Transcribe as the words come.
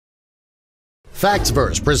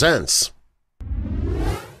Factsverse presents.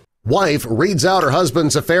 Wife reads out her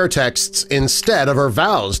husband's affair texts instead of her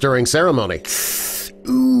vows during ceremony.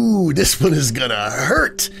 Ooh, this one is gonna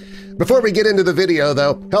hurt! Before we get into the video,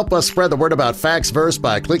 though, help us spread the word about Factsverse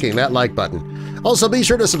by clicking that like button. Also, be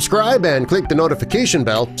sure to subscribe and click the notification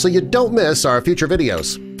bell so you don't miss our future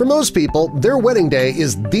videos. For most people, their wedding day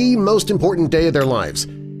is the most important day of their lives.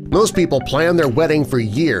 Most people plan their wedding for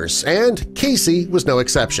years, and Casey was no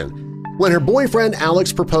exception. When her boyfriend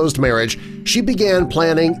Alex proposed marriage, she began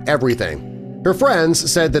planning everything. Her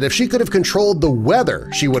friends said that if she could have controlled the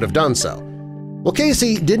weather, she would have done so. Well,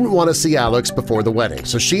 Casey didn't want to see Alex before the wedding,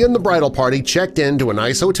 so she and the bridal party checked into a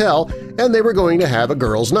nice hotel and they were going to have a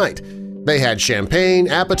girls' night. They had champagne,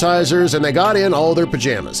 appetizers, and they got in all their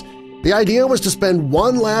pajamas. The idea was to spend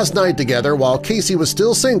one last night together while Casey was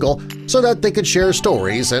still single so that they could share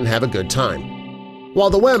stories and have a good time. While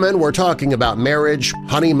the women were talking about marriage,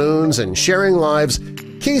 honeymoons, and sharing lives,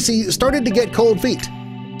 Casey started to get cold feet.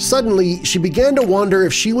 Suddenly, she began to wonder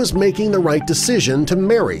if she was making the right decision to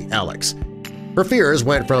marry Alex. Her fears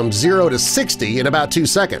went from 0 to 60 in about 2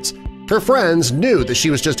 seconds. Her friends knew that she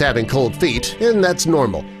was just having cold feet, and that's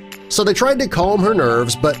normal. So they tried to calm her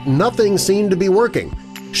nerves, but nothing seemed to be working.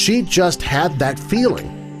 She just had that feeling.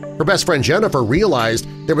 Her best friend Jennifer realized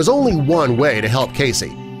there was only one way to help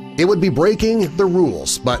Casey. It would be breaking the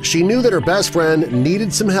rules, but she knew that her best friend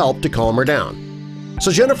needed some help to calm her down.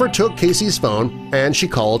 So Jennifer took Casey's phone and she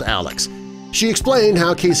called Alex. She explained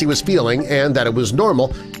how Casey was feeling and that it was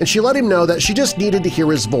normal, and she let him know that she just needed to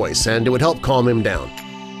hear his voice and it would help calm him down.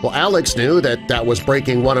 Well, Alex knew that that was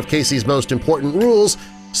breaking one of Casey's most important rules,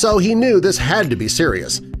 so he knew this had to be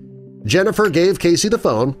serious. Jennifer gave Casey the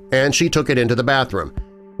phone and she took it into the bathroom.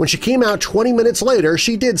 When she came out 20 minutes later,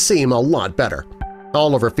 she did seem a lot better.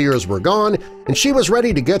 All of her fears were gone, and she was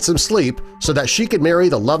ready to get some sleep so that she could marry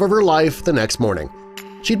the love of her life the next morning.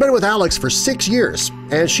 She'd been with Alex for 6 years,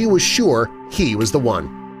 and she was sure he was the one.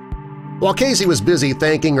 While Casey was busy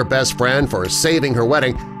thanking her best friend for saving her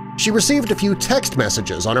wedding, she received a few text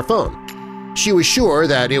messages on her phone. She was sure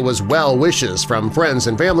that it was well wishes from friends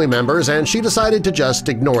and family members, and she decided to just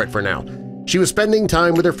ignore it for now. She was spending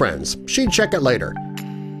time with her friends. She'd check it later.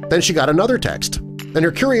 Then she got another text, and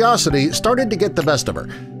her curiosity started to get the best of her,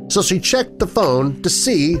 so she checked the phone to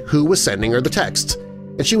see who was sending her the texts,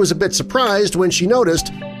 and she was a bit surprised when she noticed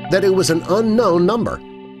that it was an unknown number.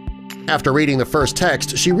 After reading the first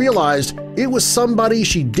text, she realized it was somebody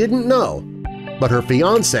she didn't know, but her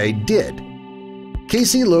fiancé did.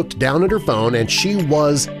 Casey looked down at her phone and she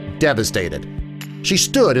was devastated. She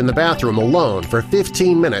stood in the bathroom alone for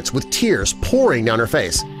 15 minutes with tears pouring down her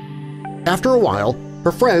face. After a while,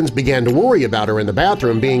 her friends began to worry about her in the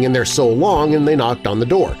bathroom being in there so long, and they knocked on the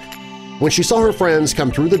door. When she saw her friends come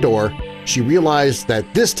through the door, she realized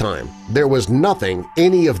that this time there was nothing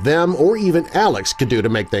any of them or even Alex could do to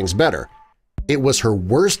make things better. It was her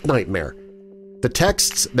worst nightmare. The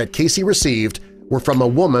texts that Casey received were from a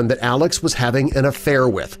woman that Alex was having an affair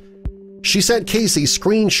with. She sent Casey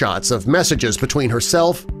screenshots of messages between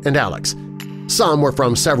herself and Alex. Some were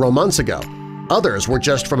from several months ago. Others were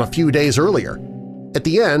just from a few days earlier. At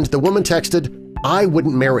the end, the woman texted, "I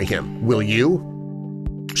wouldn't marry him, will you?"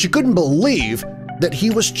 She couldn't believe that he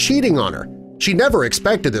was cheating on her. She never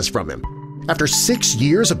expected this from him. After 6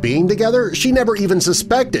 years of being together, she never even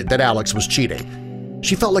suspected that Alex was cheating.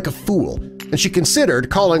 She felt like a fool, and she considered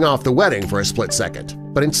calling off the wedding for a split second.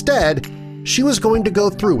 But instead, she was going to go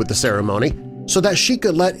through with the ceremony so that she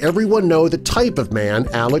could let everyone know the type of man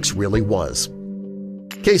Alex really was.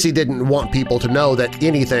 Casey didn't want people to know that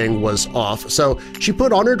anything was off, so she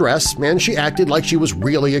put on her dress and she acted like she was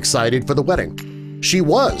really excited for the wedding. She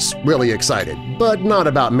was really excited, but not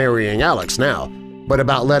about marrying Alex now, but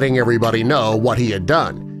about letting everybody know what he had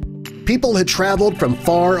done. People had traveled from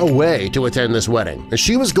far away to attend this wedding, and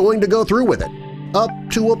she was going to go through with it, up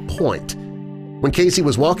to a point. When Casey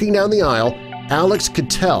was walking down the aisle, Alex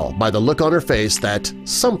could tell by the look on her face that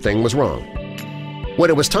something was wrong.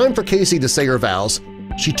 When it was time for Casey to say her vows,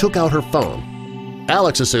 she took out her phone.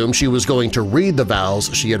 Alex assumed she was going to read the vows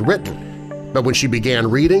she had written, but when she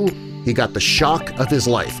began reading, he got the shock of his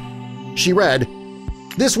life. She read,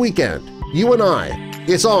 "This weekend, you and I,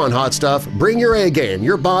 it's on, hot stuff, bring your A game,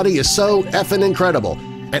 your body is so effing incredible.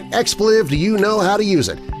 An expletive, do you know how to use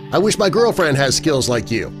it? I wish my girlfriend has skills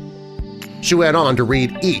like you." She went on to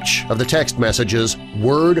read each of the text messages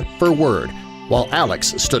word for word, while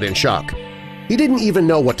Alex stood in shock. He didn't even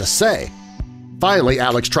know what to say. Finally,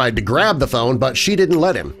 Alex tried to grab the phone, but she didn't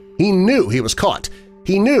let him. He knew he was caught.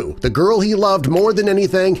 He knew the girl he loved more than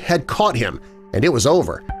anything had caught him, and it was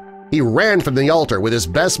over. He ran from the altar with his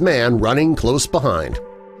best man running close behind.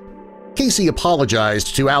 Casey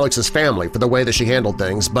apologized to Alex's family for the way that she handled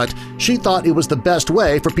things, but she thought it was the best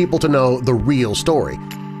way for people to know the real story.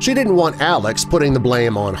 She didn't want Alex putting the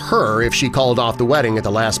blame on her if she called off the wedding at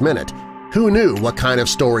the last minute. Who knew what kind of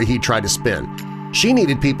story he'd try to spin? She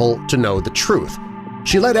needed people to know the truth.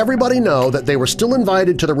 She let everybody know that they were still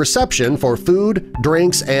invited to the reception for food,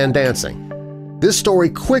 drinks, and dancing. This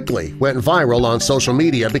story quickly went viral on social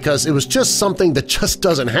media because it was just something that just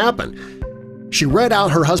doesn't happen. She read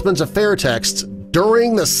out her husband's affair texts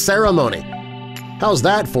during the ceremony. How's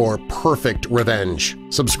that for perfect revenge?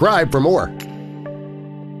 Subscribe for more.